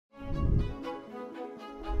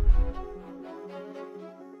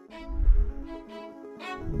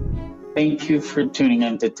Thank you for tuning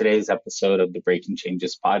in to today's episode of the Breaking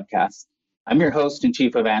Changes podcast. I'm your host and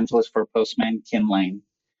chief evangelist for Postman, Ken Lane.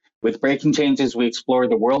 With Breaking Changes, we explore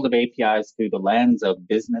the world of APIs through the lens of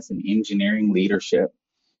business and engineering leadership.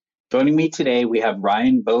 Joining me today, we have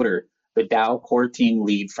Ryan Boder, the Dow core team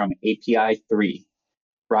lead from API 3.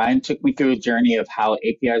 Ryan took me through a journey of how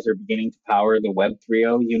APIs are beginning to power the Web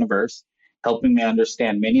 3.0 universe, helping me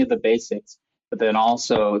understand many of the basics, but then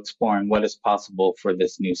also exploring what is possible for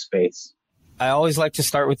this new space. I always like to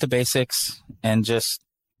start with the basics and just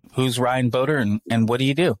who's Ryan Boder and what do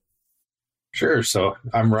you do? Sure. So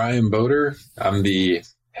I'm Ryan Boder. I'm the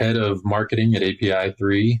head of marketing at API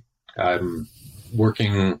 3. I'm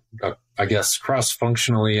working,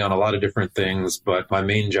 cross-functionally on a lot of different things, but my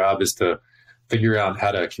main job is to figure out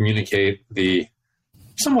how to communicate the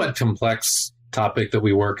somewhat complex topic that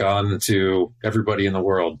we work on to everybody in the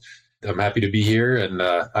world. I'm happy to be here. And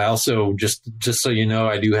I also, just so you know,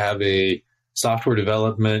 I do have a software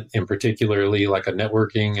development and particularly like a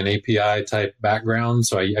networking and API type background.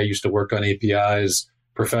 So I used to work on APIs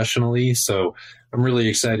professionally. So I'm really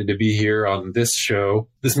excited to be here on this show.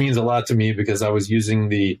 This means a lot to me because I was using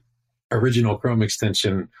the original Chrome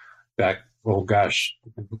extension back,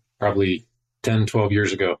 probably 10, 12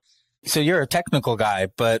 years ago. So you're a technical guy,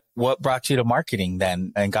 but what brought you to marketing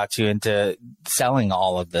then and got you into selling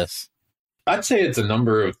all of this? I'd say it's a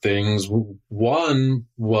number of things. One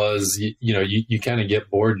was, you kind of get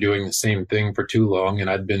bored doing the same thing for too long. And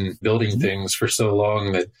I'd been building things for so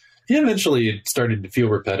long that eventually it started to feel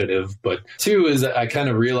repetitive. But two is I kind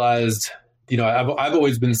of realized, I've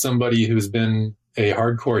always been somebody who's been a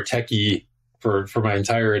hardcore techie for my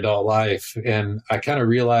entire adult life. And I kind of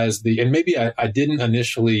realized and maybe I didn't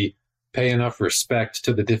initially pay enough respect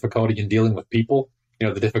to the difficulty in dealing with people,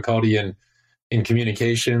 the difficulty in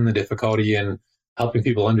communication, the difficulty in helping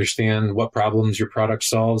people understand what problems your product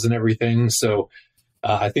solves and everything. So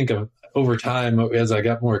I think over time, as I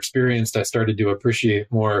got more experienced, I started to appreciate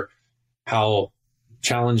more how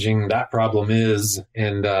challenging that problem is.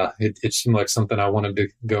 And it seemed like something I wanted to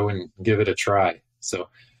go and give it a try. So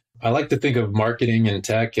I like to think of marketing and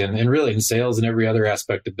tech and really in sales and every other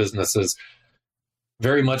aspect of business as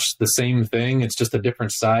very much the same thing. It's just a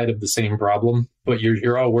different side of the same problem, but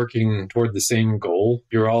you're all working toward the same goal.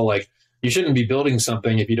 You're all like, you shouldn't be building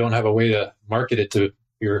something if you don't have a way to market it to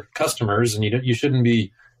your customers, and you shouldn't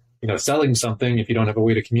be, selling something if you don't have a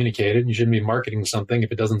way to communicate it. And you shouldn't be marketing something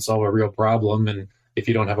if it doesn't solve a real problem and if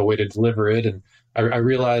you don't have a way to deliver it. And I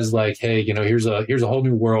realized like, hey, here's a whole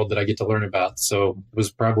new world that I get to learn about. So it was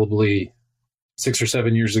probably 6 or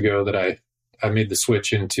 7 years ago that I made the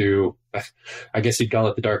switch into, I guess you'd call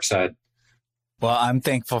it the dark side. Well, I'm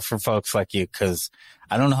thankful for folks like you because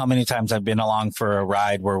I don't know how many times I've been along for a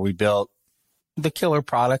ride where we built the killer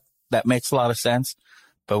product that makes a lot of sense,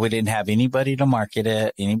 but we didn't have anybody to market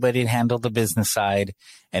it, anybody to handle the business side.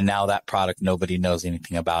 And now that product, nobody knows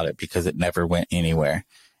anything about it because it never went anywhere.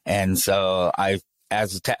 And so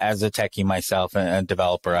as a techie myself and a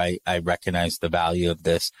developer, I recognize the value of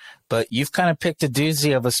this, but you've kind of picked a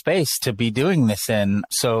doozy of a space to be doing this in.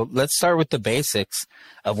 So let's start with the basics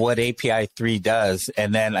of what API 3 does.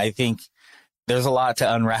 And then I think there's a lot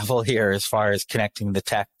to unravel here as far as connecting the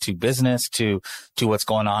tech to business, to what's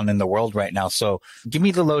going on in the world right now. So give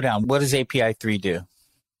me the lowdown. What does API 3 do?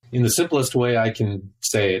 In the simplest way I can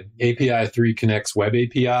say it, API 3 connects web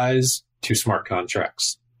APIs to smart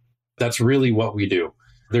contracts. That's really what we do.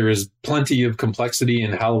 There is plenty of complexity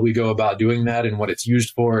in how we go about doing that and what it's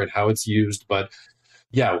used for and how it's used. But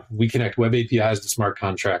yeah, we connect web APIs to smart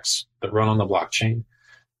contracts that run on the blockchain.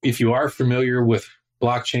 If you are familiar with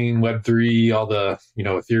blockchain, Web3, all the,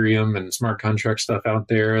 Ethereum and smart contract stuff out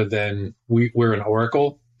there, then we're an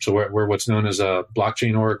oracle. So we're what's known as a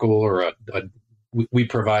blockchain oracle, or we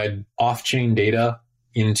provide off-chain data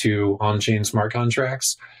into on-chain smart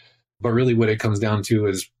contracts. But really what it comes down to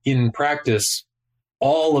is, in practice,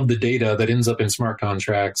 all of the data that ends up in smart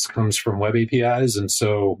contracts comes from web APIs. And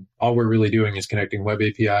so all we're really doing is connecting web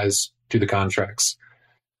APIs to the contracts.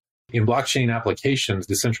 In blockchain applications,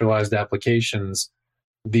 decentralized applications,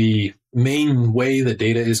 the main way the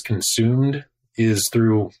data is consumed is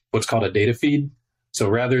through what's called a data feed. So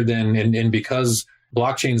rather than, and because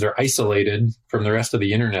blockchains are isolated from the rest of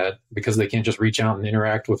the internet, because they can't just reach out and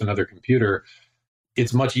interact with another computer,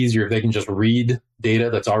 it's much easier if they can just read data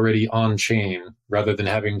that's already on chain rather than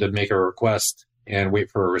having to make a request and wait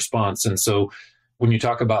for a response. And so when you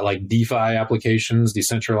talk about like DeFi applications,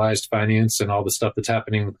 decentralized finance, and all the stuff that's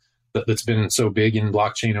happening that's been so big in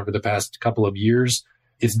blockchain over the past couple of years,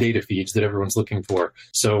 it's data feeds that everyone's looking for.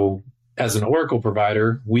 So as an Oracle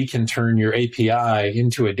provider, we can turn your API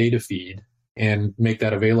into a data feed and make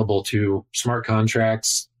that available to smart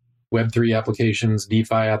contracts, Web3 applications,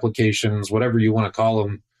 DeFi applications, whatever you want to call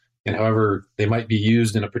them, and however they might be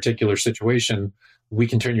used in a particular situation. We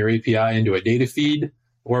can turn your API into a data feed,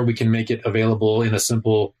 or we can make it available in a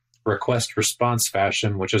simple request response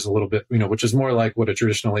fashion, which is a little bit, which is more like what a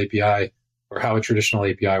traditional API or how a traditional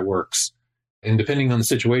API works. And depending on the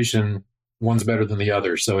situation, one's better than the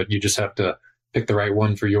other. So you just have to pick the right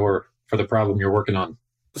one for the problem you're working on.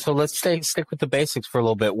 So let's stick with the basics for a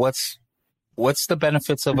little bit. What's the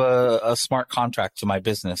benefits of a smart contract to my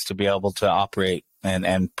business to be able to operate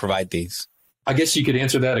and provide these? I guess you could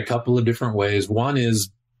answer that a couple of different ways. One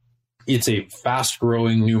is it's a fast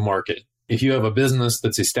growing new market. If you have a business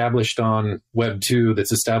that's established on Web 2,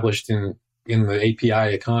 that's established in the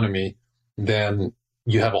API economy, then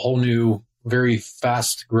you have a whole new, very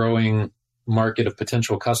fast growing market of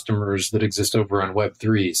potential customers that exist over on Web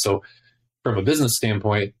 3. So from a business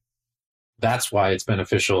standpoint, that's why it's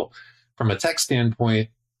beneficial. From a tech standpoint,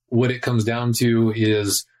 what it comes down to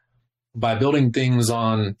is by building things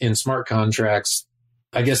in smart contracts,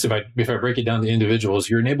 I guess if I break it down to individuals,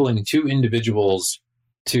 you're enabling two individuals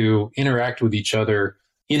to interact with each other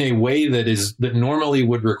in a way that normally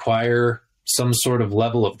would require some sort of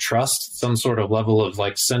level of trust, some sort of level of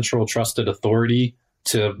like central trusted authority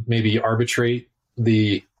to maybe arbitrate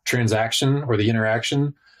the transaction or the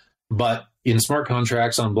interaction. But in smart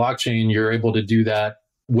contracts on blockchain, you're able to do that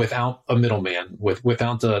without a middleman,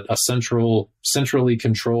 without a centrally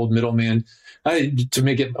controlled middleman. To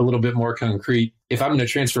make it a little bit more concrete, if I'm going to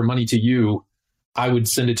transfer money to you, I would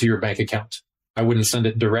send it to your bank account. I wouldn't send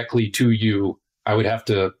it directly to you. I would have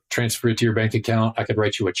to transfer it to your bank account. I could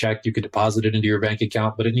write you a check. You could deposit it into your bank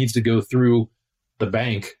account, but it needs to go through the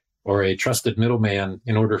bank or a trusted middleman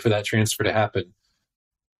in order for that transfer to happen.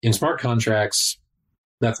 In smart contracts,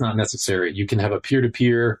 that's not necessary. You can have a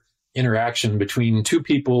peer-to-peer interaction between two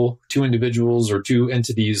people, two individuals, or two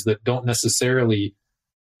entities that don't necessarily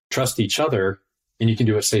trust each other, and you can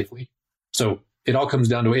do it safely. So it all comes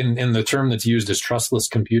down to, in the term that's used is trustless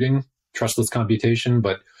computing, trustless computation,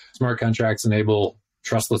 but smart contracts enable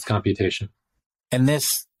trustless computation. And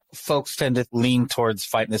this, folks tend to lean towards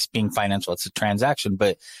this being financial. It's a transaction,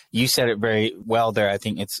 but you said it very well there. I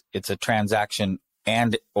think it's a transaction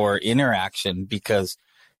and or interaction, because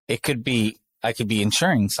it could be, I could be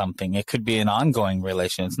insuring something. It could be an ongoing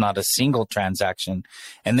relation. It's not a single transaction.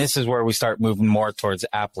 And this is where we start moving more towards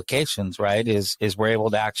applications, right? Is we're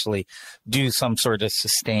able to actually do some sort of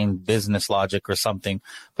sustained business logic or something,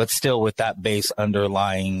 but still with that base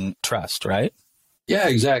underlying trust, right? Yeah,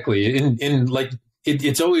 exactly.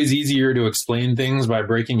 It's always easier to explain things by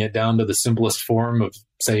breaking it down to the simplest form of,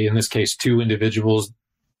 say, in this case, two individuals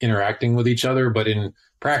interacting with each other. But in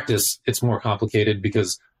practice, it's more complicated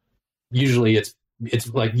because usually it's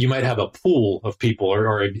like you might have a pool of people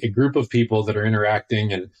or a group of people that are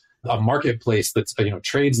interacting, and a marketplace that's,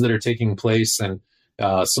 trades that are taking place, and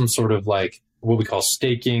some sort of like what we call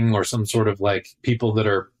staking, or some sort of like people that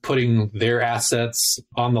are putting their assets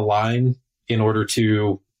on the line in order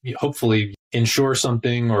to hopefully insure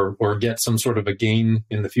something or get some sort of a gain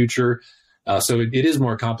in the future. So it is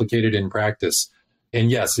more complicated in practice.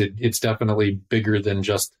 And yes, it's definitely bigger than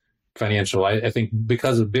just financial. I think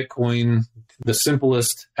because of Bitcoin, the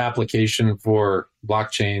simplest application for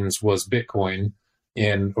blockchains was Bitcoin,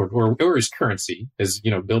 or is currency, is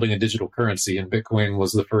building a digital currency, and Bitcoin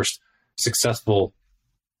was the first successful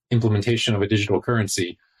implementation of a digital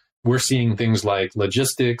currency. We're seeing things like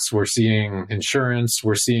logistics, we're seeing insurance,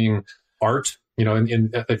 we're seeing art.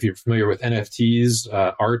 If you're familiar with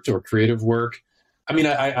NFTs, art or creative work. I mean,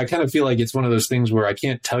 I kind of feel like it's one of those things where I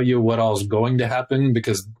can't tell you what all is going to happen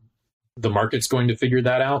because the market's going to figure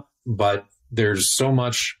that out, but there's so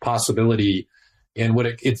much possibility. And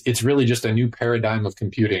it's really just a new paradigm of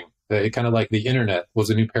computing. It kind of like the internet was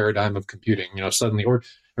a new paradigm of computing, suddenly, or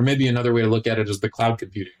maybe another way to look at it is the cloud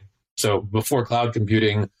computing. So before cloud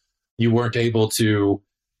computing, you weren't able to,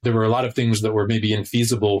 there were a lot of things that were maybe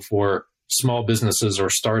infeasible for small businesses or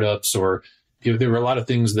startups, or there were a lot of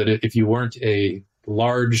things that if you weren't a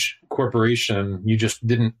large corporation, you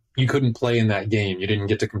couldn't play in that game. You didn't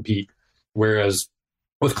get to compete. Whereas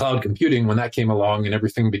with cloud computing, when that came along and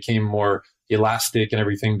everything became more elastic and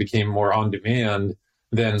everything became more on demand,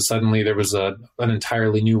 then suddenly there was an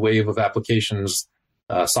entirely new wave of applications,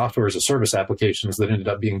 software as a service applications that ended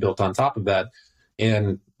up being built on top of that.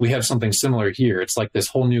 And we have something similar here. It's like this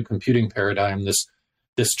whole new computing paradigm,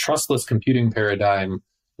 this trustless computing paradigm,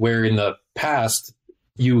 where in the past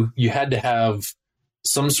you had to have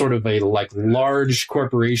some sort of a like large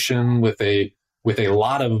corporation with a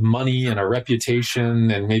lot of money and a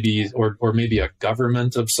reputation, and maybe or maybe a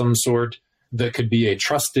government of some sort that could be a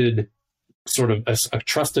trusted sort of a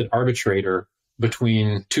trusted arbitrator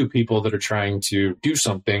between two people that are trying to do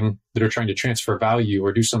something, that are trying to transfer value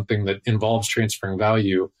or do something that involves transferring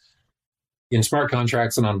value. In smart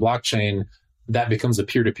contracts and on blockchain, that becomes a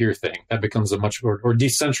peer-to-peer thing. That becomes a much more, or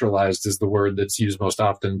decentralized is the word that's used most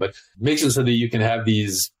often, but makes it so that you can have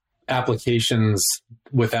these applications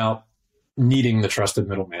without needing the trusted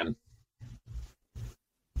middleman.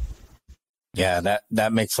 Yeah,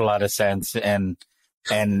 that makes a lot of sense. And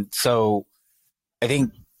so I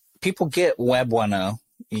think people get Web 1.0.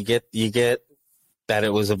 You get that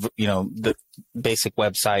it was the basic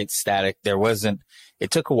website static.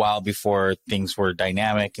 It took a while before things were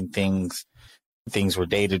dynamic and things were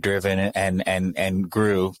data driven and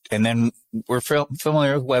grew. And then we're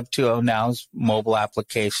familiar with Web 2.0 now, mobile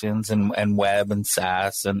applications and web and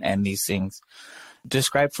SaaS and these things.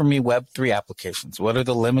 Describe for me Web 3 applications. What are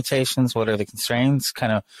the limitations? What are the constraints?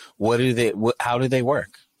 Kind of how do they work?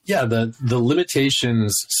 Yeah, the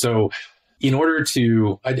limitations. So in order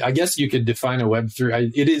to, I guess you could define a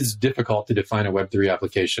Web3. It is difficult to define a Web3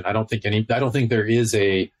 application. I don't think there is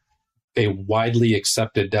a widely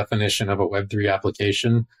accepted definition of a Web3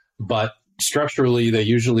 application, but structurally they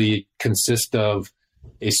usually consist of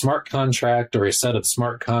a smart contract or a set of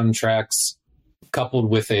smart contracts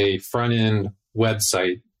coupled with a front-end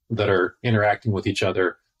website that are interacting with each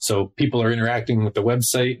other. So people are interacting with the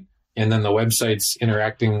website, and then the website's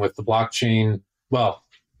interacting with the blockchain. Well,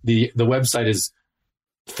 the website is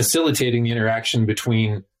facilitating the interaction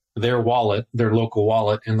between their wallet, their local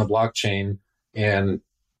wallet, and the blockchain, and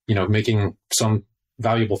making some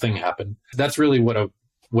valuable thing happen. That's really what a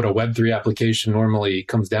Web3 application normally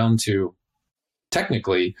comes down to,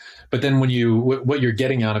 technically. But then what you're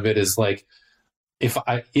getting out of it is like,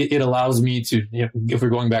 it allows me to, if we're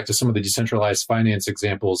going back to some of the decentralized finance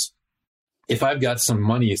examples, if I've got some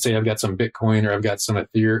money, say I've got some Bitcoin or I've got some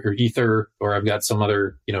Ether or I've got some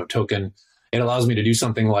other, token, it allows me to do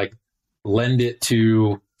something like lend it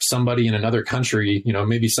to somebody in another country,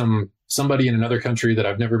 maybe somebody in another country that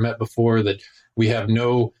I've never met before, that we have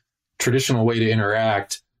no traditional way to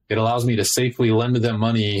interact. It allows me to safely lend them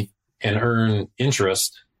money and earn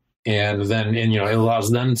interest. And then, it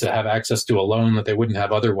allows them to have access to a loan that they wouldn't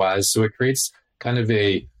have otherwise. So it creates kind of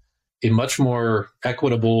a much more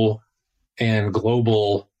equitable and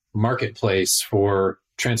global marketplace for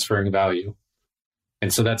transferring value.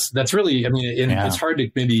 And so that's really, It's hard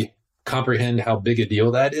to maybe comprehend how big a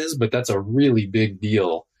deal that is, but that's a really big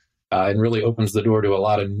deal, and really opens the door to a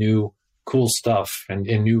lot of new cool stuff and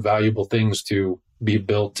new valuable things to be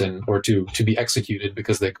built or to be executed,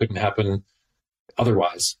 because they couldn't happen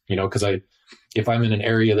otherwise, because if I'm in an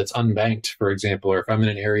area that's unbanked, for example, or if I'm in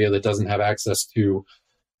an area that doesn't have access to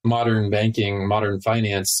modern banking, modern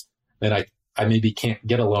finance, then I maybe can't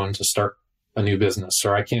get a loan to start a new business,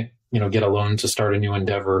 or I can't, get a loan to start a new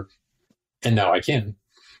endeavor. And now I can.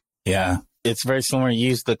 Yeah. It's very similar. You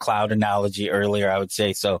used the cloud analogy earlier, I would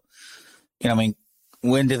say. So,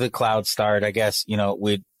 when did the cloud start? I guess,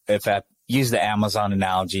 if I use the Amazon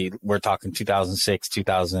analogy, we're talking 2006,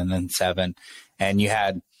 2007, and you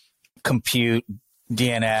had compute,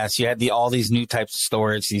 DNS, you had all these new types of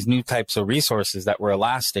storage, these new types of resources that were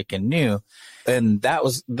elastic and new. And that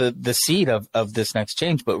was the seed of this next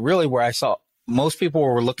change. But really where I saw most people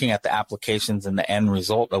were looking at the applications and the end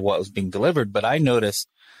result of what was being delivered. But I noticed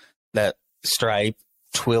that Stripe,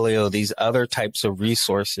 Twilio, these other types of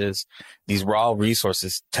resources, these raw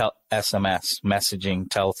resources, SMS, messaging,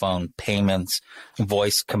 telephone, payments,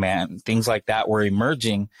 voice command, things like that were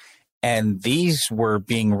emerging. And these were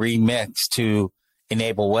being remixed to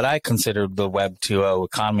enable what I considered the Web 2.0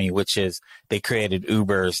 economy, which is they created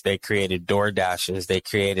Ubers, they created DoorDashes, they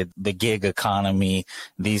created the gig economy,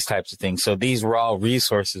 these types of things. So these raw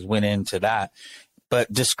resources went into that. But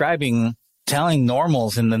telling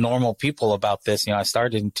normals and the normal people about this, I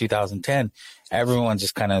started in 2010. Everyone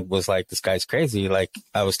just kind of was like, this guy's crazy. Like,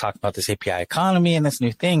 I was talking about this API economy and this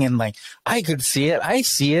new thing. And like, I could see it. I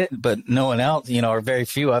see it, but no one else, or very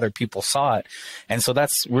few other people saw it. And so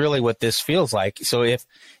that's really what this feels like. So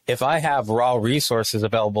if I have raw resources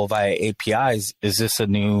available via APIs, is this a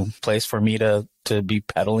new place for me to be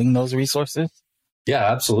peddling those resources?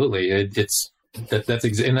 Yeah, absolutely. And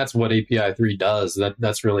that's what API 3 does.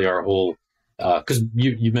 That's really our whole, because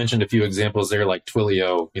you mentioned a few examples there, like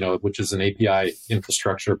Twilio, which is an API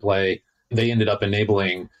infrastructure play. They ended up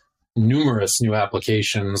enabling numerous new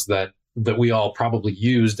applications that we all probably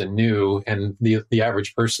used and knew, and the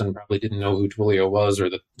average person probably didn't know who Twilio was,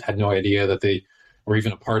 or that had no idea that they were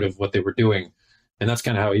even a part of what they were doing. And that's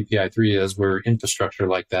kind of how API 3 is. We're infrastructure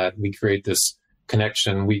like that. We create this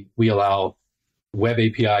connection. We allow web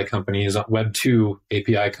API companies, Web 2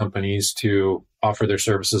 API companies to offer their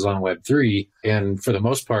services on Web 3. And for the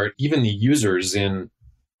most part, even the users in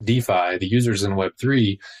DeFi, the users in Web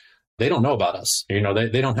 3, they don't know about us. They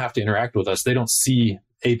don't have to interact with us. They don't see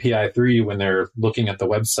API 3 when they're looking at the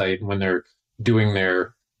website, when they're doing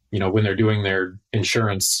their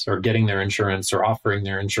insurance or getting their insurance or offering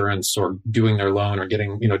their insurance or doing their loan or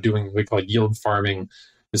doing what we call yield farming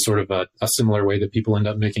is sort of a similar way that people end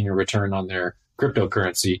up making a return on their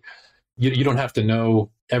cryptocurrency. You don't have to know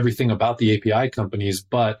everything about the API companies,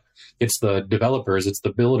 but it's the developers, it's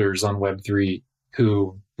the builders on Web3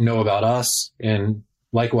 who know about us. And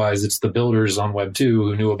likewise, it's the builders on Web 2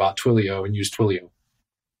 who knew about Twilio and used Twilio.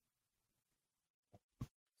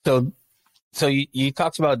 So you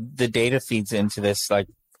talked about the data feeds into this. Like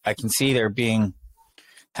I can see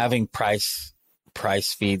having price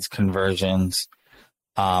feeds, conversions,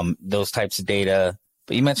 those types of data.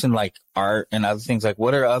 But you mentioned like art and other things. Like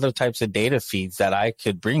what are other types of data feeds that I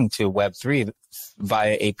could bring to Web3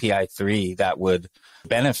 via API 3 that would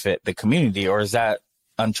benefit the community, or is that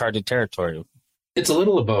uncharted territory? It's a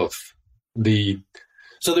little of both.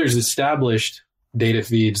 So there's established data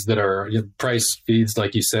feeds that are price feeds,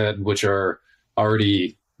 like you said, which are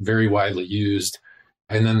already very widely used.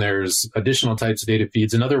 And then there's additional types of data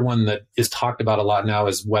feeds. Another one that is talked about a lot now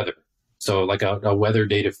is weather. So like a weather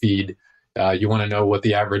data feed, you want to know what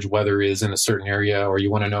the average weather is in a certain area, or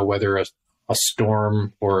you want to know whether a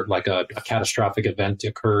storm or like a catastrophic event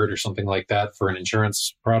occurred or something like that for an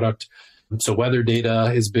insurance product. So weather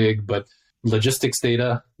data is big, but logistics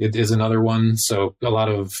data is another one. So a lot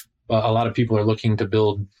of people are looking to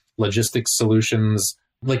build logistics solutions.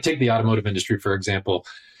 Like take the automotive industry, for example.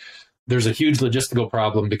 There's a huge logistical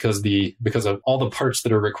problem because of all the parts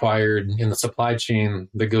that are required in the supply chain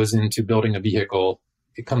that goes into building a vehicle.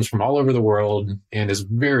 It comes from all over the world and is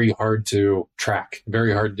very hard to track,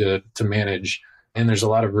 very hard to manage. And there's a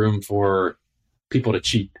lot of room for people to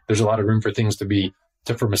cheat. There's a lot of room for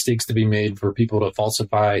for mistakes to be made, for people to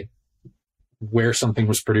falsify where something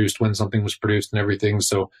was produced, when something was produced, and everything.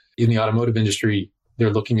 So in the automotive industry,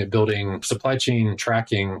 they're looking at building supply chain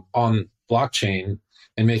tracking on blockchain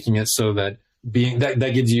and making it so that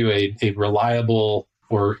that gives you a reliable,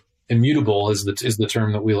 or immutable is the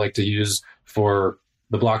term that we like to use for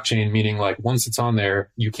the blockchain, meaning like once it's on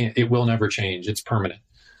there, it will never change. It's permanent.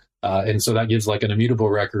 And so that gives like an immutable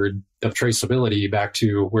record of traceability back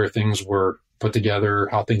to where things were put together,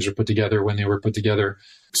 how things are put together, when they were put together.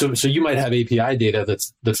 So you might have API data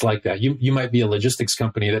that's like that. You might be a logistics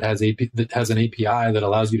company that has an API that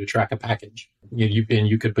allows you to track a package.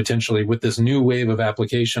 You could potentially, with this new wave of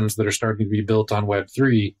applications that are starting to be built on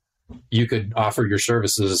Web3, you could offer your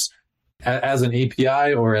services as an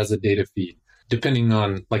API or as a data feed, depending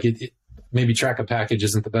on maybe track a package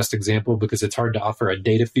isn't the best example because it's hard to offer a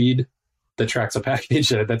data feed that tracks a package.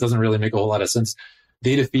 That doesn't really make a whole lot of sense.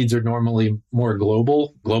 Data feeds are normally more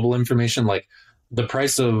global information, like the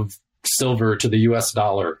price of silver to the US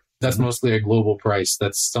dollar. That's mostly a global price.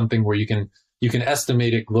 That's something where you can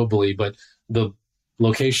estimate it globally, but the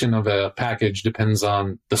location of a package depends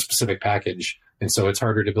on the specific package. And so it's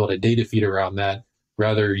harder to build a data feed around that.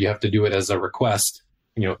 Rather, you have to do it as a request.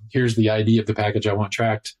 Here's the ID of the package I want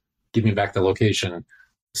tracked. Give me back the location.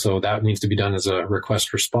 So that needs to be done as a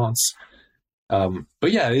request response.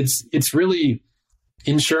 But yeah, it's really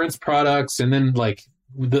insurance products. And then like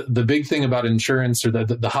the big thing about insurance, or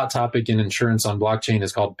the hot topic in insurance on blockchain,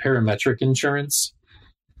 is called parametric insurance.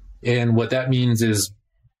 And what that means is,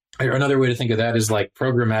 or another way to think of that is like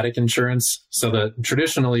programmatic insurance. So that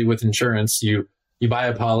traditionally with insurance, you buy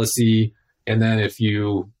a policy, and then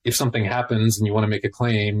if something happens and you want to make a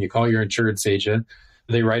claim, you call your insurance agent,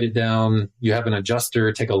 they write it down, you have an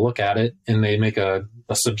adjuster take a look at it, and they make a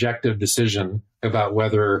subjective decision about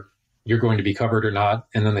whether you're going to be covered or not,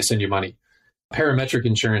 and then they send you money. Parametric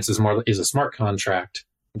insurance is a smart contract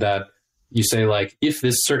that you say, like, if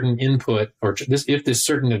this certain input or if this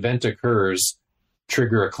certain event occurs,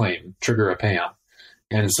 trigger a claim, trigger a payout.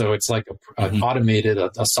 And so it's like an automated,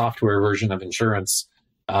 a software version of insurance.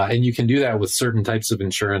 And you can do that with certain types of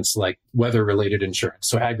insurance, like weather-related insurance,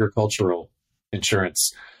 so agricultural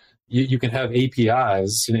insurance. You can have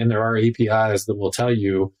APIs, and there are APIs that will tell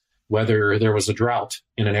you whether there was a drought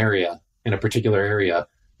in a particular area.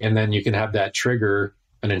 And then you can have that trigger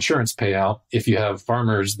an insurance payout if you have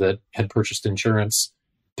farmers that had purchased insurance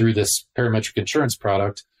through this parametric insurance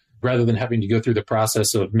product, rather than having to go through the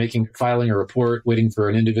process of filing a report, waiting for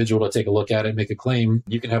an individual to take a look at it, make a claim.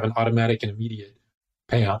 You can have an automatic and immediate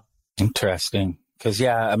payout. Interesting. Because,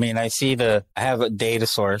 yeah, I mean, I have a data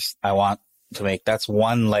source I want to make. That's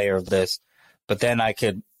one layer of this. But then I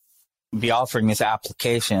could be offering this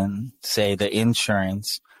application, say the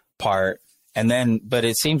insurance part, and then, but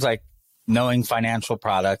it seems like knowing financial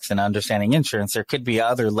products and understanding insurance, there could be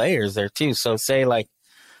other layers there too. So say like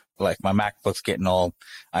my MacBook's getting old.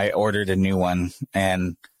 I ordered a new one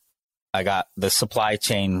and I got the supply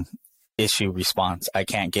chain issue response. I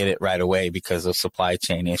can't get it right away because of supply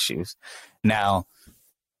chain issues. Now,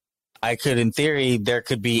 I could, in theory, there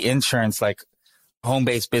could be insurance like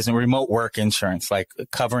home-based business, remote work insurance, like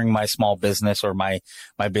covering my small business or my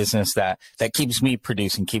business that keeps me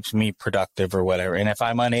producing, keeps me productive or whatever. And if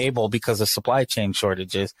I'm unable because of supply chain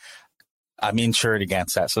shortages, I'm insured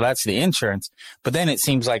against that. So that's the insurance. But then it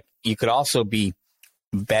seems like you could also be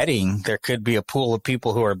betting. There could be a pool of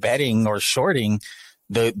people who are betting or shorting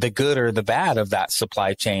the good or the bad of that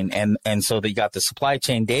supply chain. And so that you got the supply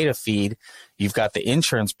chain data feed, you've got the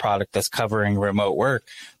insurance product that's covering remote work.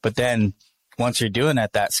 But then once you're doing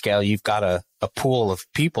at that scale, you've got a pool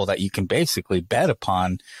of people that you can basically bet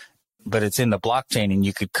upon, but it's in the blockchain and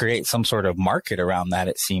you could create some sort of market around that,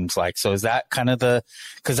 it seems like. So is that kind of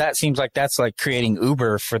because that seems like that's like creating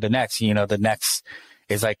Uber for the next, the next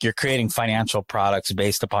is like you're creating financial products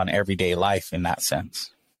based upon everyday life in that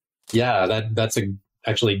sense. Yeah, that's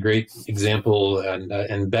actually a great example.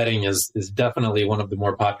 And betting is definitely one of the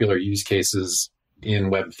more popular use cases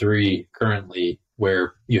in Web3 currently,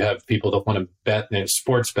 where you have people that want to bet,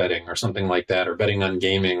 sports betting or something like that, or betting on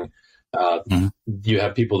gaming. You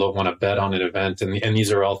have people that want to bet on an event. And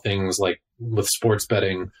these are all things like with sports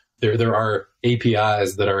betting, there are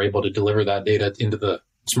APIs that are able to deliver that data into the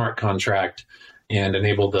smart contract and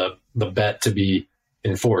enable the bet to be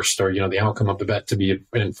enforced, or, the outcome of the bet to be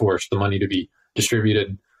enforced, the money to be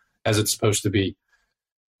distributed as it's supposed to be.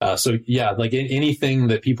 So yeah, like anything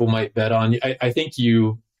that people might bet on, I think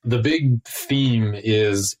the big theme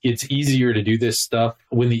is it's easier to do this stuff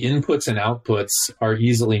when the inputs and outputs are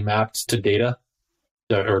easily mapped to data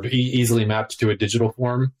or easily mapped to a digital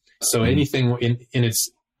form. So anything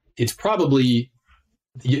it's probably,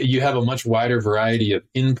 you have a much wider variety of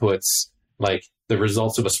inputs, like the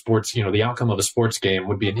results of a sports, the outcome of a sports game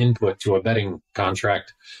would be an input to a betting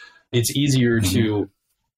contract. It's easier to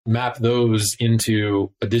map those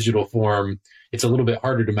into a digital form. It's a little bit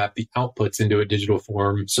harder to map the outputs into a digital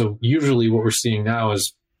form. So usually what we're seeing now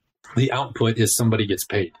is the output is somebody gets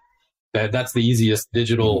paid. That's the easiest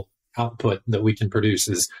digital output that we can produce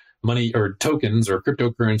is money or tokens or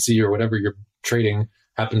cryptocurrency or whatever you're trading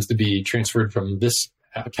happens to be transferred from this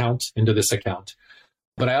account into this account.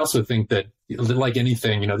 But I also think that, like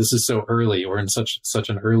anything, this is so early. We're in such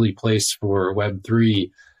an early place for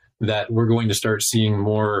Web3 that we're going to start seeing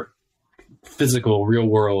more physical real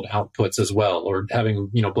world outputs as well, or having,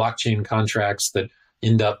 blockchain contracts that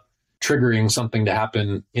end up triggering something to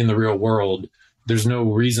happen in the real world. There's no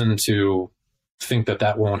reason to think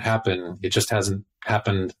that won't happen. It just hasn't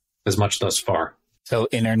happened as much thus far. So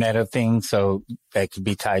Internet of Things, so that could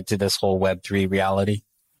be tied to this whole Web3 reality.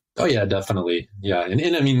 Oh yeah, definitely. Yeah.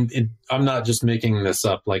 And I mean, I'm not just making this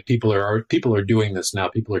up. Like people are doing this now.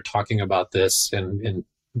 People are talking about this and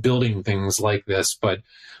building things like this, but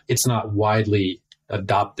it's not widely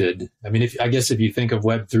adopted. I mean, if you think of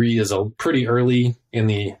Web3 as a pretty early in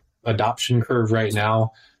the adoption curve right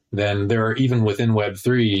now, then there are, even within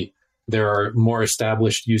Web3, there are more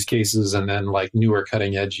established use cases and then like newer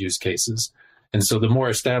cutting edge use cases. And so the more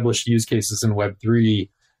established use cases in Web3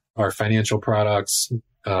 are financial products,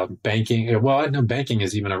 banking. Well, I know banking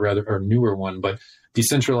is even a newer one, but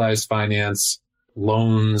decentralized finance,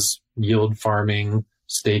 loans, yield farming,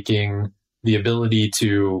 staking, the ability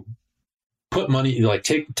to put money, like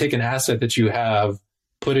take an asset that you have,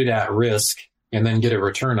 put it at risk, and then get a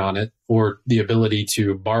return on it, or the ability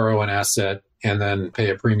to borrow an asset and then pay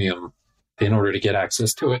a premium in order to get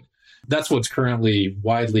access to it. That's what's currently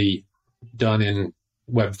widely done in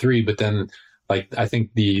Web3. But then, like, I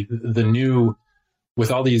think the new,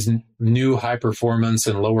 with all these new high performance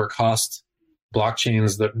and lower cost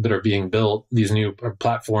blockchains that are being built, these new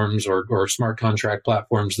platforms or smart contract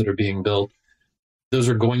platforms that are being built, those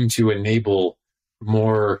are going to enable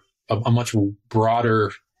a much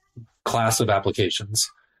broader class of applications.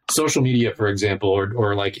 Social media, for example,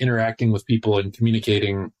 or like interacting with people and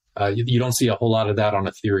communicating, you don't see a whole lot of that on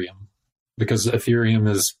Ethereum, because Ethereum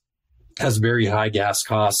has very high gas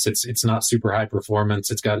costs. It's not super high performance.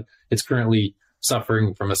 It's currently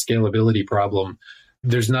suffering from a scalability problem.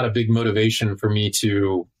 There's not a big motivation for me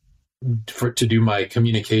to do my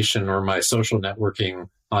communication or my social networking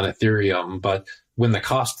on Ethereum. But when the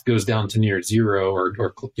cost goes down to near zero, or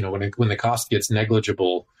when the cost gets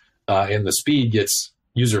negligible and the speed gets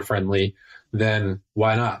user friendly, then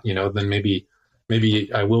why not? Then maybe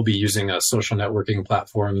maybe I will be using a social networking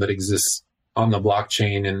platform that exists on the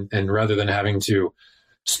blockchain. And rather than having to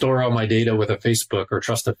store all my data with a Facebook or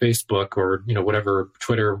trust a Facebook or, whatever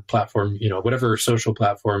Twitter platform, whatever social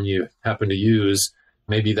platform you happen to use,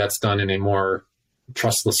 maybe that's done in a more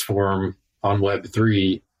trustless form on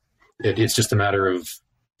Web3. It's just a matter of,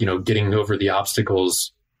 getting over the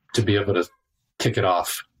obstacles to be able to kick it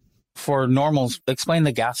off. For normals, explain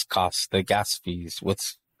the gas costs, the gas fees.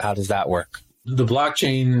 How does that work? The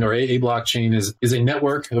blockchain, or a blockchain, is a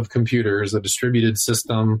network of computers, a distributed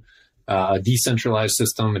system, a decentralized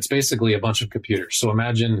system. It's basically a bunch of computers. So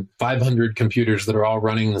imagine 500 computers that are all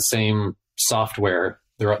running the same software.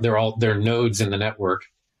 They're nodes in the network.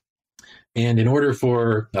 And in order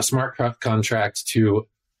for a smart contract to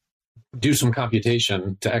do some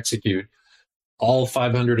computation to execute, all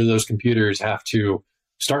 500 of those computers have to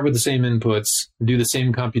start with the same inputs, do the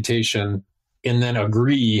same computation, and then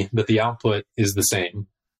agree that the output is the same.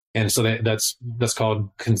 And so that's called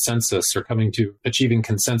consensus, or achieving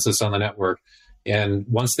consensus on the network. And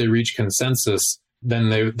once they reach consensus, then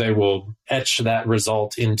they will etch that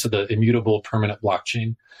result into the immutable permanent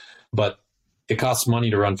blockchain. But it costs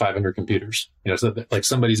money to run 500 computers. So like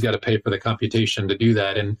somebody's got to pay for the computation to do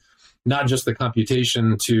that. And not just the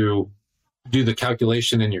computation to do the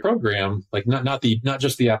calculation in your program, like not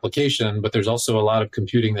just the application, but there's also a lot of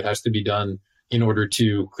computing that has to be done in order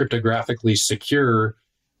to cryptographically secure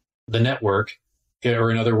the network, or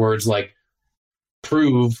in other words, like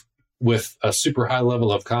prove with a super high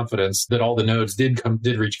level of confidence that all the nodes did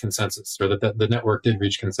reach consensus, or that the network did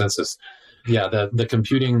reach consensus. Yeah, the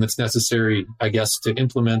computing that's necessary, I guess, to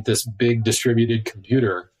implement this big distributed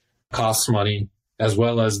computer costs money, as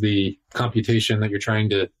well as the computation that you're trying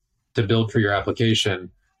to build for your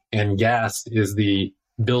application. And gas is the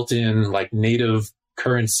built-in, like, native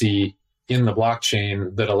currency in the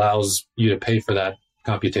blockchain that allows you to pay for that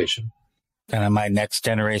computation. Kind of my next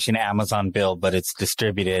generation Amazon build, but it's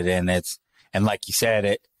distributed, and like you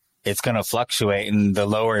said, it's going to fluctuate, and the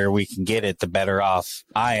lower we can get it, the better off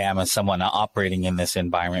I am as someone operating in this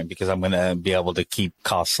environment, because I'm going to be able to keep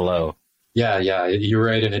costs low. Yeah, you're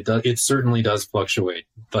right. And it certainly does fluctuate,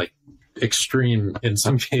 like extreme in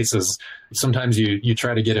some cases. Sometimes you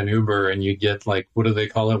try to get an Uber and you get, like, what do they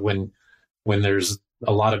call it when there's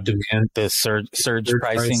a lot of demand? The surge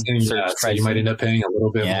pricing. So you might end up paying a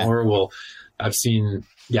little bit more. Well, I've seen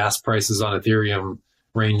gas prices on Ethereum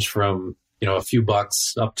range from, a few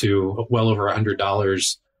bucks up to well over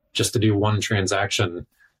 $100 just to do one transaction.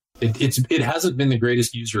 It hasn't been the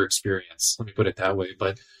greatest user experience, let me put it that way,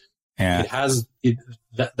 but it has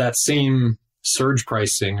that same surge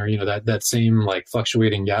pricing, or that same, like,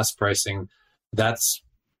 fluctuating gas pricing. That's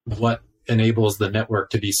what enables the network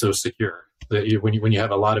to be so secure. That when you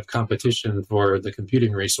have a lot of competition for the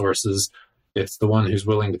computing resources, it's the one who's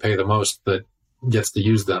willing to pay the most that gets to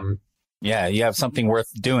use them. Yeah, you have something worth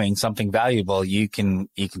doing, something valuable. You can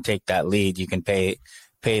take that lead. You can pay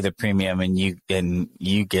the premium, and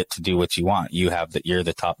you get to do what you want. You're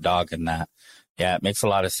the top dog in that. Yeah, it makes a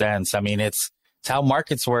lot of sense. I mean, it's how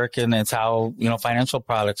markets work, and it's how, financial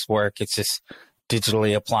products work. It's just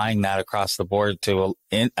digitally applying that across the board to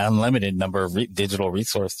an unlimited number of digital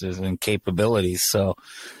resources and capabilities. So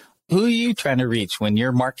who are you trying to reach when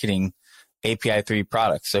you're marketing API 3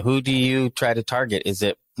 products? So who do you try to target? Is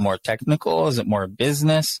it more technical? Is it more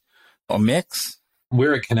business, or mix?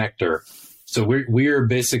 We're a connector. So we're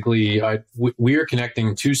basically, we are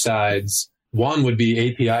connecting two sides. One would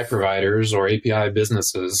be API providers or API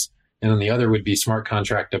businesses, and then the other would be smart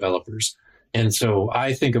contract developers. And so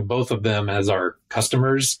I think of both of them as our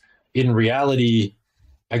customers. In reality,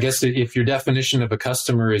 I guess if your definition of a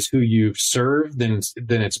customer is who you serve, then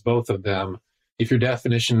it's both of them. If your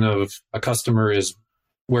definition of a customer is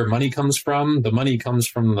where money comes from, the money comes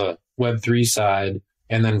from the Web3 side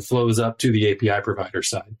and then flows up to the API provider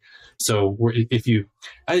side. So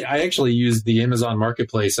I actually use the Amazon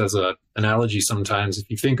Marketplace as an analogy sometimes. If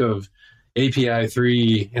you think of API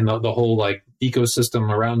 3 and the whole, like, ecosystem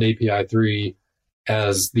around API 3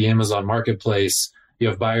 as the Amazon Marketplace, you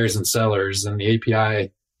have buyers and sellers, and the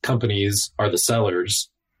API companies are the sellers.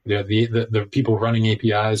 The people running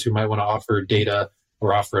APIs who might want to offer data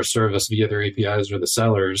or offer a service via their APIs are the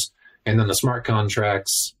sellers. And then the smart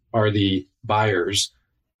contracts are the buyers.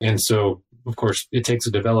 And so, of course, it takes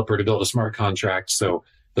a developer to build a smart contract. So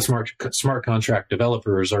the smart contract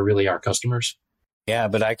developers are really our customers. Yeah,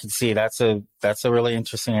 but I can see that's a really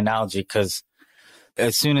interesting analogy, because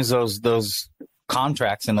as soon as those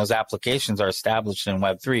contracts and those applications are established in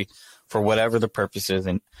Web3 for whatever the purpose is,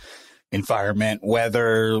 and environment,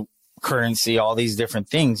 weather, currency, all these different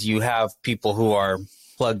things, you have people who are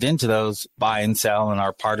plugged into those buy and sell and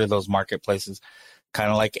are part of those marketplaces,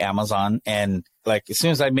 kind of like Amazon. And like, as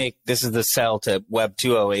soon as this is the sell to Web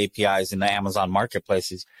 2.0 APIs in the Amazon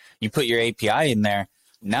marketplaces, you put your API in there.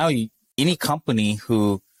 Now any company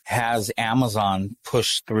who has Amazon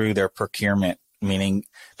push through their procurement, meaning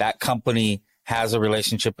that company has a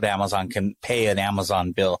relationship with Amazon, can pay an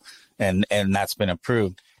Amazon bill, and that's been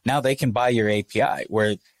approved. Now they can buy your API,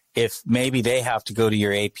 where if maybe they have to go to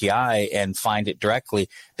your API and find it directly,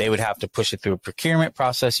 they would have to push it through a procurement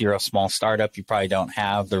process. You're a small startup. You probably don't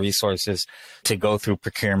have the resources to go through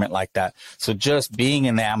procurement like that. So just being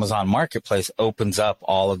in the Amazon marketplace opens up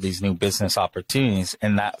all of these new business opportunities.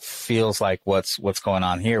 And that feels like what's going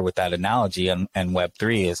on here with that analogy and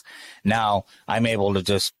Web3 is now I'm able to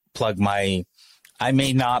just plug I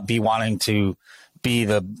may not be wanting to be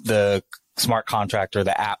the smart contract or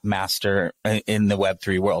the app master in the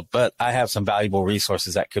Web3 world, but I have some valuable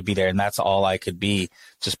resources that could be there, and that's all I could be,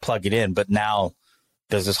 just plug it in. But now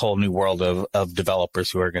there's this whole new world of developers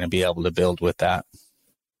who are going to be able to build with that.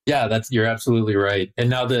 Yeah, you're absolutely right. And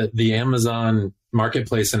now the Amazon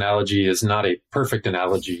marketplace analogy is not a perfect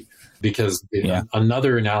analogy, because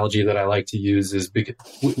another analogy that I like to use is because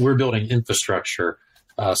we're building infrastructure.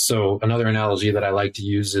 So another analogy that I like to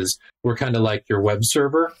use is we're kind of like your web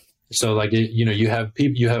server. So like, you have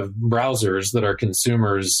browsers that are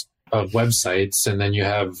consumers of websites, and then you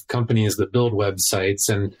have companies that build websites.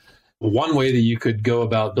 And one way that you could go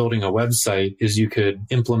about building a website is you could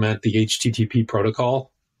implement the HTTP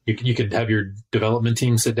protocol. You could have your development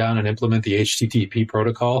team sit down and implement the HTTP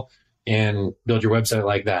protocol and build your website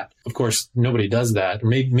like that. Of course, nobody does that.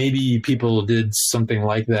 Maybe people did something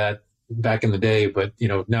like that back in the day, but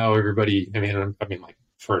now everybody, I mean, like,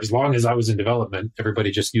 for as long as I was in development,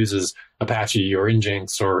 everybody just uses Apache or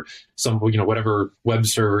Nginx or some, whatever web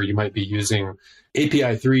server you might be using.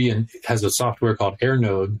 API 3 and has a software called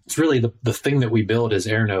AirNode. It's really the thing that we build is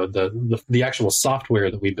AirNode. The actual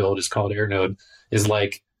software that we build is called AirNode, is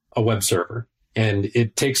like a web server. And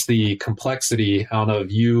it takes the complexity out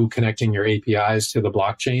of you connecting your APIs to the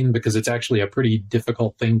blockchain, because it's actually a pretty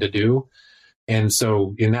difficult thing to do. And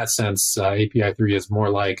so in that sense, API 3 is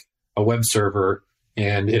more like a web server,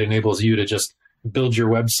 and it enables you to just build your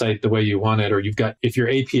website the way you want it. Or if your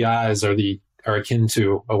APIs are akin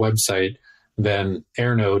to a website, then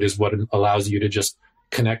AirNode is what allows you to just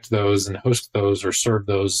connect those and host those or serve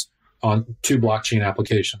those on two blockchain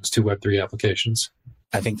applications, two Web3 applications.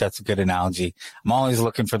 I think that's a good analogy. I'm always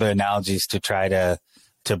looking for the analogies to try to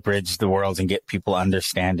bridge the worlds and get people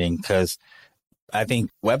understanding, because I think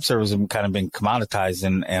web servers have kind of been commoditized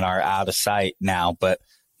and are out of sight now. But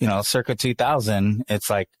circa 2000, it's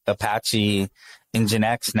like Apache,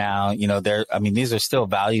 Nginx now, these are still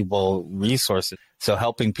valuable resources. So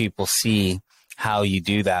helping people see how you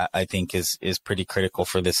do that, I think is pretty critical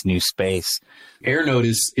for this new space. AirNode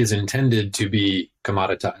is intended to be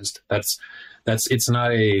commoditized. It's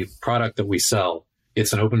not a product that we sell.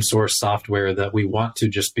 It's an open source software that we want to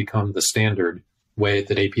just become the standard way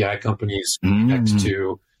that API companies connect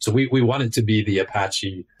to. So we want it to be the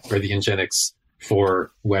Apache or the Nginx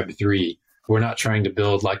for Web3. We're not trying to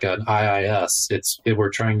build like an IIS. We're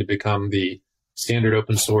trying to become the standard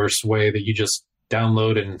open source way that you just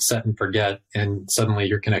download and set and forget, and suddenly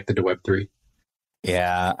you're connected to Web3.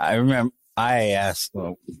 Yeah, I remember IIS.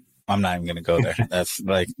 Well, I'm not even going to go there. That's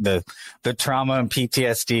like the trauma and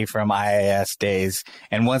PTSD from IIS days.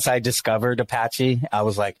 And once I discovered Apache, I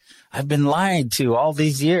was like, I've been lied to all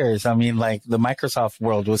these years. I mean, like, the Microsoft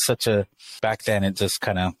world was back then it just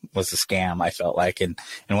kind of was a scam, I felt like. And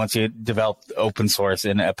once you developed open source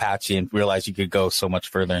in Apache and realized you could go so much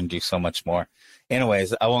further and do so much more.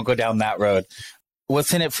 Anyways, I won't go down that road.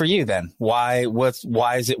 What's in it for you then? Why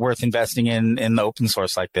is it worth investing in the open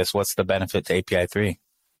source like this? What's the benefit to API 3?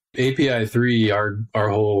 API 3, our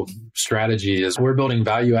whole strategy is we're building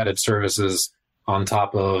value-added services on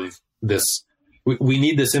top of this. We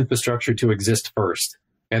need this infrastructure to exist first,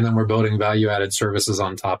 and then we're building value-added services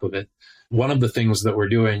on top of it. One of the things that we're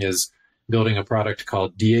doing is building a product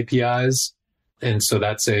called DAPIs. And so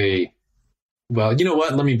that's well, you know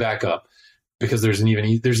what? Let me back up, because there's an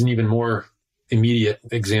even more immediate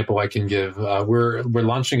example I can give. We're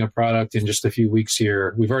launching a product in just a few weeks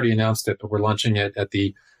here. We've already announced it, but we're launching it at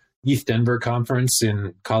the ETH Denver conference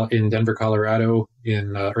in Denver, Colorado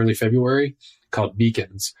in early February, called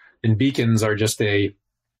Beacons. And beacons are just a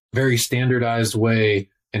very standardized way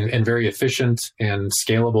and very efficient and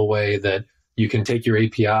scalable way that you can take your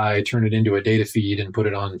API, turn it into a data feed, and put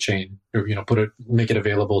it on chain, or make it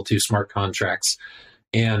available to smart contracts.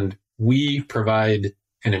 And we provide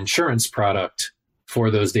an insurance product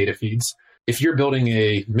for those data feeds. if you're building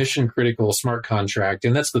a mission critical smart contract,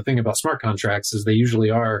 and that's the thing about smart contracts is they usually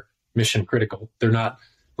are mission critical. They're not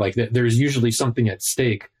like there's usually something at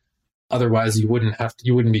stake. Otherwise, you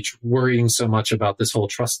wouldn't be worrying so much about this whole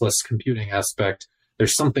trustless computing aspect.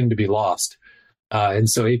 There's something to be lost. And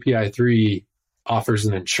so API 3 offers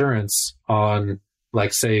an insurance on,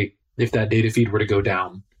 like, say, if that data feed were to go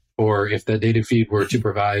down, or if that data feed were to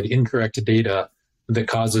provide incorrect data that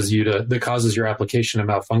causes your application to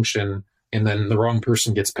malfunction, and then the wrong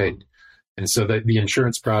person gets paid. And so the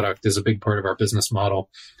insurance product is a big part of our business model.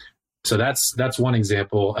 So that's one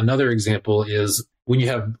example. Another example is when you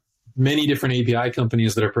have many different API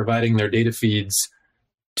companies that are providing their data feeds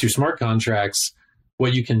to smart contracts,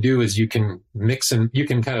 what you can do is you can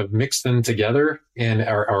kind of mix them together and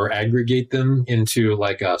or aggregate them into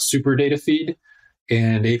like a super data feed.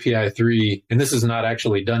 And API 3, and this is not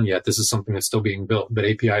actually done yet, this is something that's still being built, but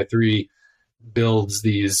API 3 builds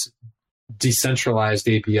these decentralized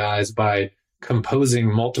APIs by composing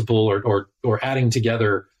multiple or adding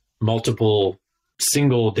together multiple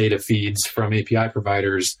single data feeds from API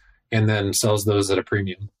providers and then sells those at a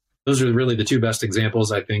premium. Those are really the two best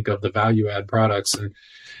examples, I think, of the value add products. And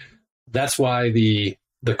that's why the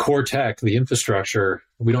core tech, the infrastructure,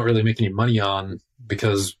 we don't really make any money on,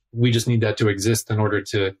 because we just need that to exist in order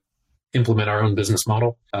to implement our own business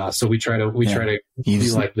model. So we try to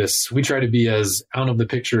be like this. We try to be as out of the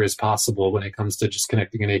picture as possible when it comes to just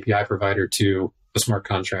connecting an API provider to a smart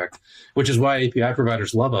contract, which is why API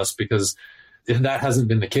providers love us, because that hasn't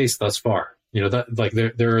been the case thus far. That like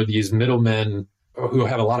there are these middlemen who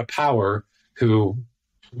have a lot of power who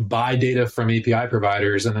buy data from API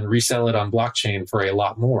providers and then resell it on blockchain for a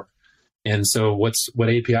lot more. And so what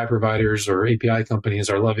API providers or API companies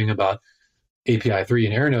are loving about API 3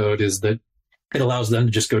 and Airnode is that it allows them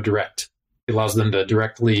to just go direct. It allows them to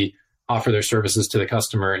directly offer their services to the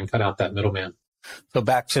customer and cut out that middleman. So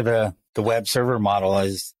back to the web server model,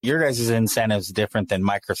 is your guys' incentives different than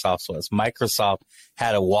Microsoft's was? Microsoft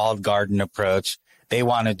had a walled garden approach. They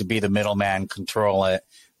wanted to be the middleman, control it.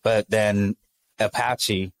 But then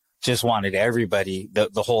Apache just wanted everybody,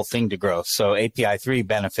 the whole thing to grow. So API 3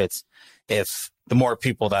 benefits if the more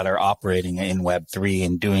people that are operating in Web3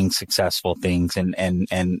 and doing successful things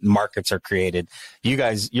and markets are created. You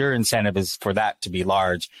guys, your incentive is for that to be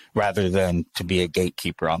large rather than to be a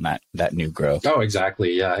gatekeeper on that new growth. Oh,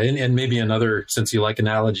 exactly. Yeah. And maybe another, since you like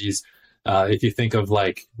analogies, if you think of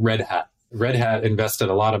like Red Hat invested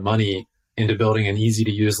a lot of money into building an easy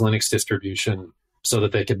to use Linux distribution so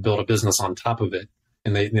that they could build a business on top of it.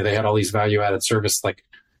 And they had all these value added service like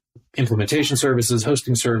implementation services,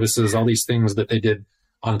 hosting services, all these things that they did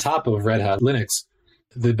on top of Red Hat Linux.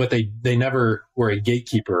 But they never were a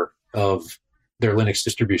gatekeeper of their Linux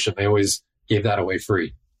distribution. They always gave that away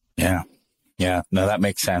free. Yeah. Yeah. No, that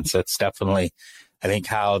makes sense. That's definitely, I think,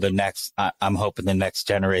 how I'm hoping the next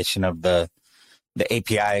generation of the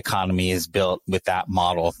API economy is built with that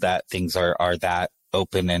model, that things are that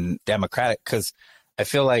open and democratic. Because I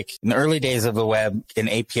feel like in the early days of the web and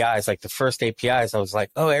APIs, like the first APIs, I was like,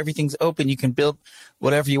 oh, everything's open. You can build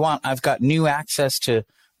whatever you want. I've got new access to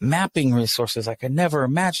mapping resources I could never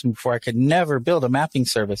imagine before. I could never build a mapping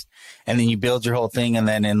service. And then you build your whole thing. And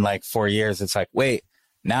then in like 4 years, it's like, wait,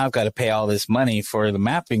 now I've got to pay all this money for the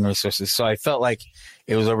mapping resources. So I felt like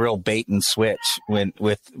it was a real bait and switch with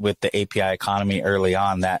the API economy early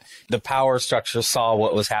on, that the power structure saw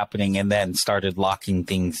what was happening and then started locking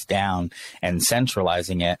things down and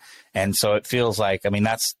centralizing it. And so it feels like, I mean,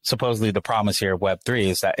 that's supposedly the promise here of Web3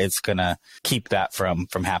 is that it's going to keep that from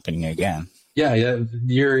happening again. Yeah,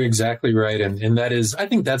 you're exactly right. And that is, I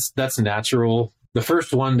think that's natural. The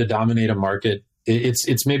first one to dominate a market,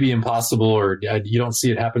 it's maybe impossible, or you don't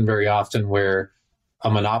see it happen very often, where a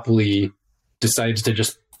monopoly decides to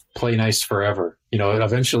just play nice forever.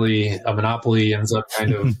 Eventually a monopoly ends up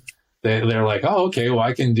kind of, they're like, oh, okay, well,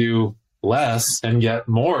 I can do less and get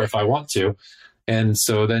more if I want to. And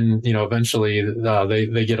so then, eventually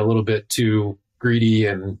they get a little bit too greedy,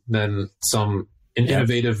 and then an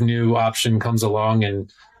innovative new option comes along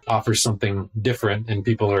and offers something different, and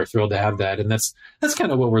people are thrilled to have that. And that's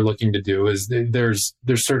kind of what we're looking to do. Is there's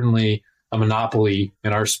certainly a monopoly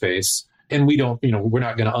in our space, and we don't, we're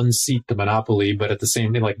not going to unseat the monopoly, but at the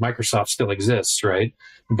same time, like Microsoft still exists, right?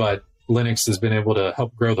 But Linux has been able to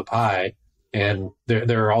help grow the pie, and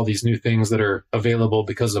there are all these new things that are available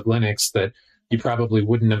because of Linux that you probably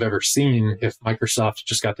wouldn't have ever seen if Microsoft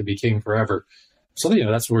just got to be king forever. So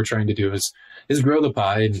that's what we're trying to do is grow the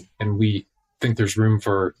pie, and we think there's room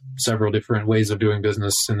for several different ways of doing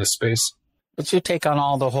business in this space. What's your take on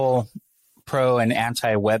all the whole pro and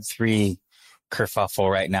anti Web3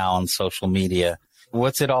 kerfuffle right now on social media?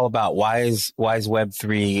 What's it all about? Why is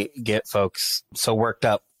Web3 get folks so worked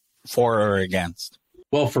up for or against?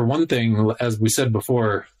 Well, for one thing, as we said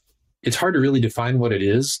before, it's hard to really define what it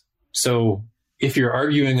is. So if you're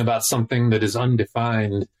arguing about something that is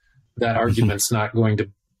undefined, that argument's not going to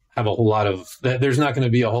have a whole lot of, there's not going to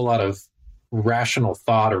be a whole lot of rational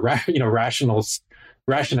thought or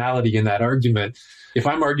rationality in that argument. If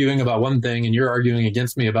I'm arguing about one thing and you're arguing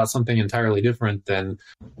against me about something entirely different, then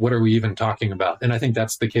what are we even talking about? And I think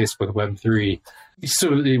that's the case with Web3. So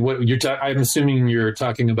what I'm assuming you're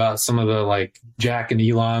talking about some of the like Jack and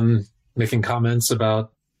Elon making comments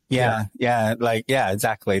about. Yeah,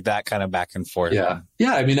 exactly. That kind of back and forth. Yeah.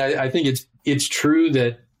 I mean, I think it's true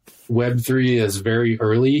that Web3 is very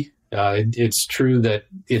early. It's true that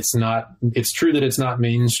it's not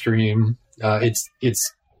mainstream.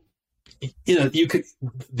 You could,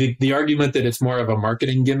 the argument that it's more of a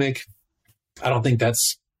marketing gimmick, I don't think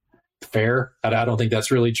that's fair. I don't think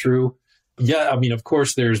that's really true. Yeah, I mean, of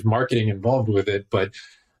course there's marketing involved with it, but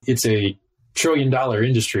it's a $1 trillion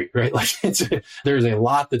industry, right? Like there's a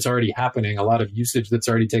lot that's already happening, a lot of usage that's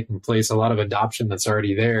already taking place, a lot of adoption that's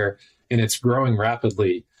already there, and it's growing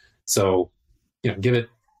rapidly. So, give it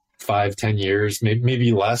 5-10 years,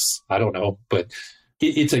 maybe less. I don't know, but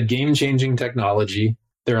it's a game-changing technology.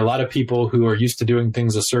 There are a lot of people who are used to doing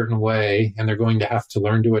things a certain way, and they're going to have to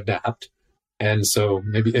learn to adapt. And so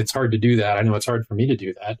maybe it's hard to do that. I know it's hard for me to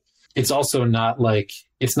do that. It's also not like,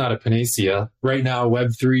 it's not a panacea. Right now,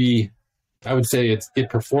 Web3, I would say it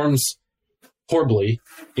performs horribly.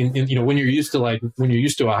 When you're used to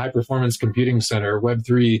a high performance computing center,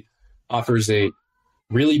 Web3 offers a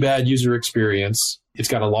really bad user experience. It's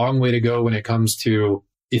got a long way to go when it comes to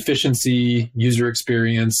efficiency, user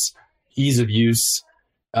experience, ease of use.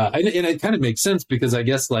 And it kind of makes sense because I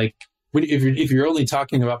guess like if you're only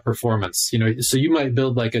talking about performance, so you might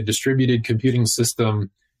build like a distributed computing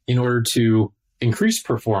system in order to increase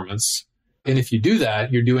performance. And if you do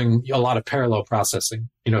that, you're doing a lot of parallel processing,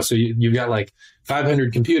 so you've got like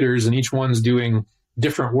 500 computers and each one's doing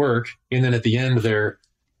different work. And then at the end, they're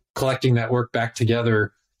collecting that work back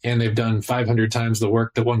together and they've done 500 times the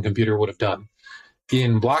work that one computer would have done.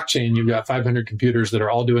 In blockchain, you've got 500 computers that are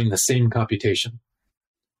all doing the same computation.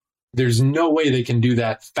 There's no way they can do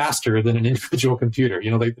that faster than an individual computer.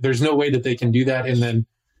 There's no way that they can do that and then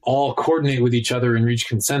all coordinate with each other and reach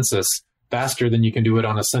consensus faster than you can do it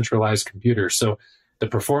on a centralized computer. So the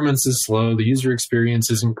performance is slow. The user experience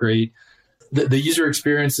isn't great. The user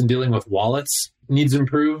experience in dealing with wallets needs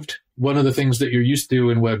improved. One of the things that you're used to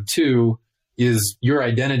in Web 2 is your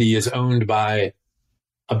identity is owned by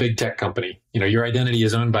a big tech company. Your identity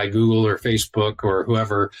is owned by Google or Facebook or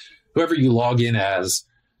whoever you log in as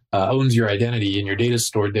owns your identity and your data is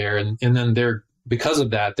stored there. And then because of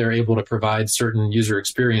that, they're able to provide certain user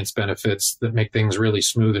experience benefits that make things really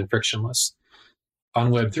smooth and frictionless.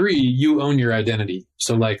 On Web3, you own your identity.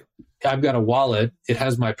 So like I've got a wallet, it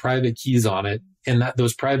has my private keys on it. And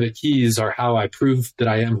those private keys are how I prove that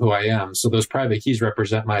I am who I am. So those private keys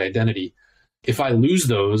represent my identity. If I lose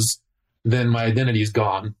those, then my identity is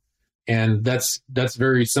gone. And that's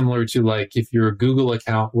very similar to like if your Google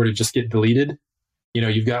account were to just get deleted,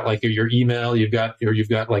 you've got like your email, you've got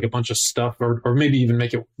like a bunch of stuff, or maybe even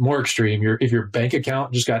make it more extreme. If your bank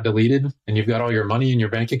account just got deleted and you've got all your money in your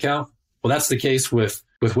bank account, well, that's the case with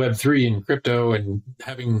Web3 and crypto and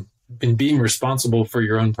having been being responsible for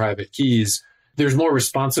your own private keys. There's more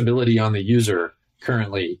responsibility on the user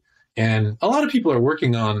currently. And a lot of people are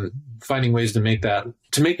working on finding ways to make that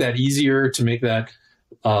easier, to make that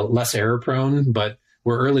less error prone. But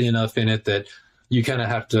we're early enough in it that you kind of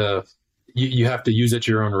have to, you have to use at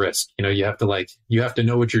your own risk. You have to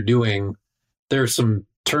know what you're doing. There are some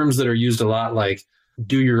terms that are used a lot, like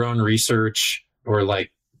do your own research, or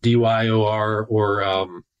like DYOR,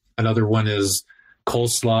 or another one is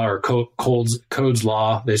Coleslaw or Code's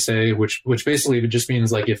law, they say, which basically just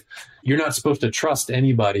means like if you're not supposed to trust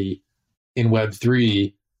anybody in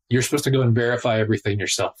Web3, you're supposed to go and verify everything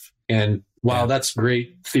yourself. And while that's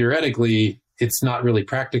great theoretically, it's not really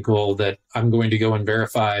practical that I'm going to go and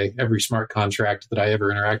verify every smart contract that I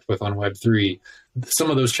ever interact with on Web3.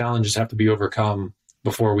 Some of those challenges have to be overcome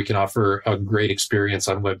before we can offer a great experience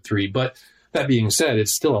on Web3. But that being said,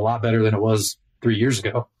 it's still a lot better than it was 3 years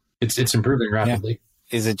ago. It's improving rapidly.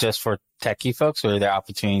 Yeah. Is it just for techie folks, or are there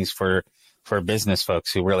opportunities for business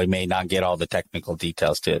folks who really may not get all the technical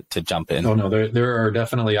details to jump in? Oh, no, there are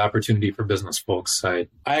definitely opportunity for business folks. I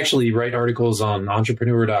actually write articles on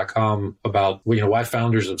entrepreneur.com about why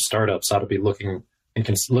founders of startups ought to be looking at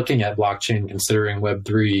blockchain, considering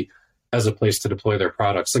Web3 as a place to deploy their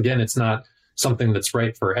products. Again, it's not something that's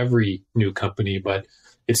right for every new company, but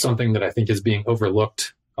it's something that I think is being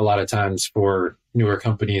overlooked a lot of times for newer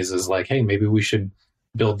companies, is like, hey, maybe we should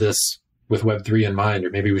build this with Web3 in mind, or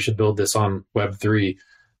maybe we should build this on Web3.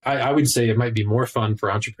 I would say it might be more fun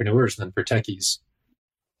for entrepreneurs than for techies,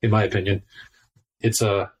 in my opinion. It's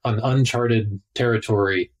an uncharted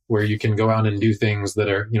territory where you can go out and do things that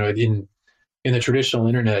are, in the traditional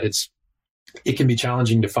internet, it can be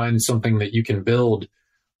challenging to find something that you can build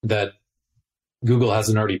that Google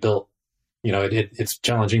hasn't already built. It's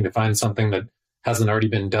challenging to find something that hasn't already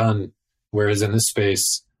been done. Whereas in this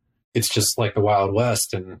space, it's just like the Wild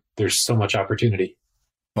West, and there's so much opportunity.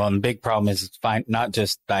 Well, and the big problem is find not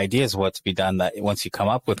just the ideas of what to be done, that once you come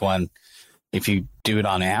up with one, if you do it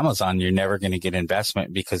on Amazon, you're never going to get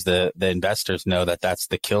investment, because the investors know that that's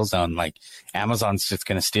the kill zone. Like, Amazon's just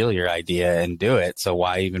going to steal your idea and do it. So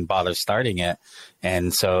why even bother starting it?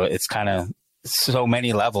 And so it's kind of so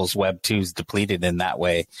many levels. Web 2 is depleted in that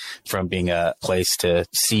way, from being a place to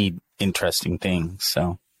seed interesting things.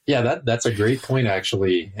 So yeah, that's a great point,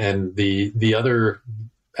 actually. And the other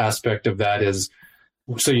aspect of that is,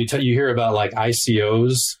 so you hear about like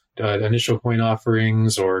ICOs, initial coin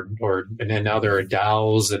offerings, and then now there are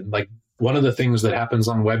DAOs, and like one of the things that happens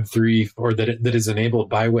on Web3, or that is enabled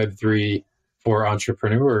by Web3 for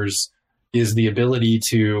entrepreneurs, is the ability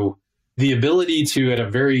to in a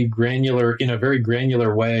very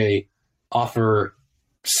granular way offer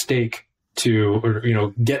stake to,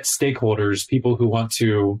 or get stakeholders, people who want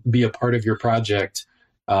to be a part of your project,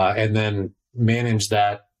 and then manage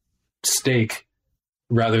that stake,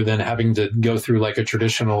 rather than having to go through like a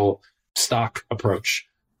traditional stock approach.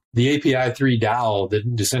 The API 3 DAO, the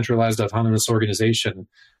Decentralized Autonomous Organization,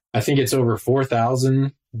 I think it's over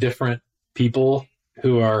 4,000 different people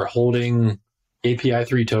who are holding API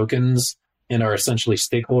 3 tokens and are essentially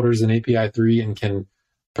stakeholders in API 3 and can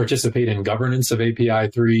participate in governance of API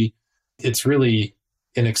 3. It's really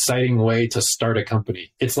an exciting way to start a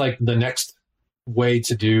company. It's like the next way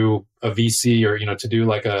to do a VC, or, to do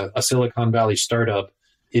like a Silicon Valley startup.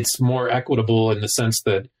 It's more equitable in the sense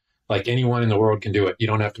that like anyone in the world can do it. You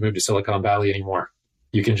don't have to move to Silicon Valley anymore.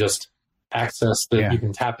 You can just access you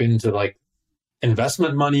can tap into like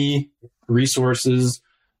investment money, resources.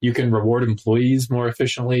 You can reward employees more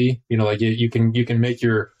efficiently. You can make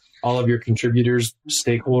all of your contributors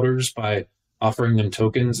stakeholders by offering them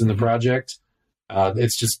tokens in the project.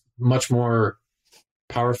 It's just much more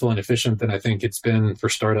powerful and efficient than I think it's been for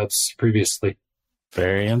startups previously.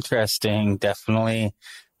 Very interesting. Definitely.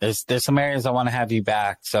 There's some areas I want to have you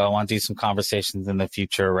back. So I want to do some conversations in the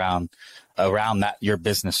future around that, your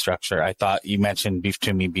business structure. I thought you mentioned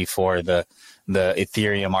to me before the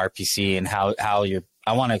Ethereum RPC and how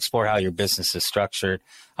I want to explore how your business is structured.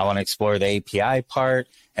 I want to explore the API part,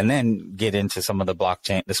 and then get into some of the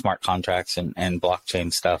blockchain, the smart contracts and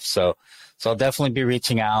blockchain stuff. So I'll definitely be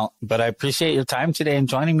reaching out, but I appreciate your time today and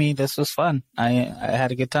joining me. This was fun. I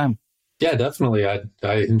had a good time. Yeah, definitely. I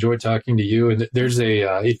enjoyed talking to you. And there's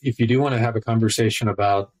if you do want to have a conversation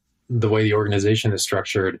about the way the organization is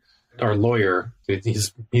structured, our lawyer,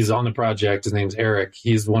 he's on the project. His name's Eric.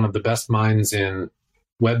 He's one of the best minds in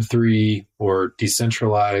Web3 or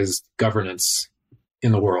decentralized governance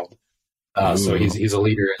in the world. So he's a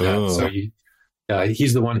leader in that. So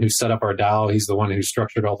he's the one who set up our DAO. He's the one who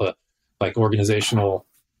structured all the like organizational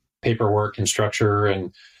paperwork and structure,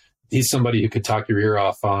 and he's somebody who could talk your ear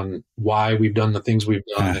off on why we've done the things we've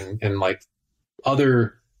done. And like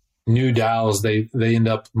other new DAOs, they end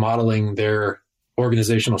up modeling their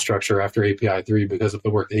organizational structure after API 3 because of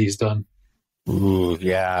the work that he's done. Ooh,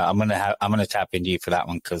 yeah. I'm gonna tap into you for that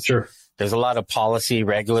one, because sure. There's a lot of policy,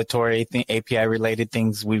 regulatory, API related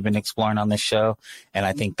things we've been exploring on this show, and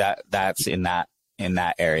I think that's in that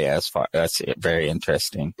area. That's very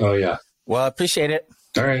interesting. Oh yeah. Well, I appreciate it.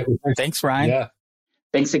 All right. Thanks, Ryan. Yeah.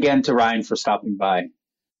 Thanks again to Ryan for stopping by.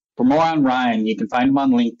 For more on Ryan, you can find him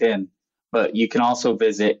on LinkedIn, but you can also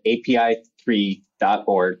visit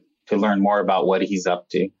api3.org to learn more about what he's up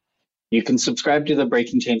to. You can subscribe to the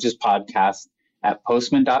Breaking Changes podcast at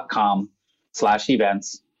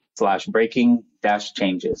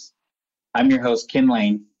postman.com/events/breaking-changes. I'm your host, Kin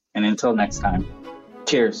Lane, and until next time,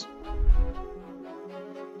 cheers.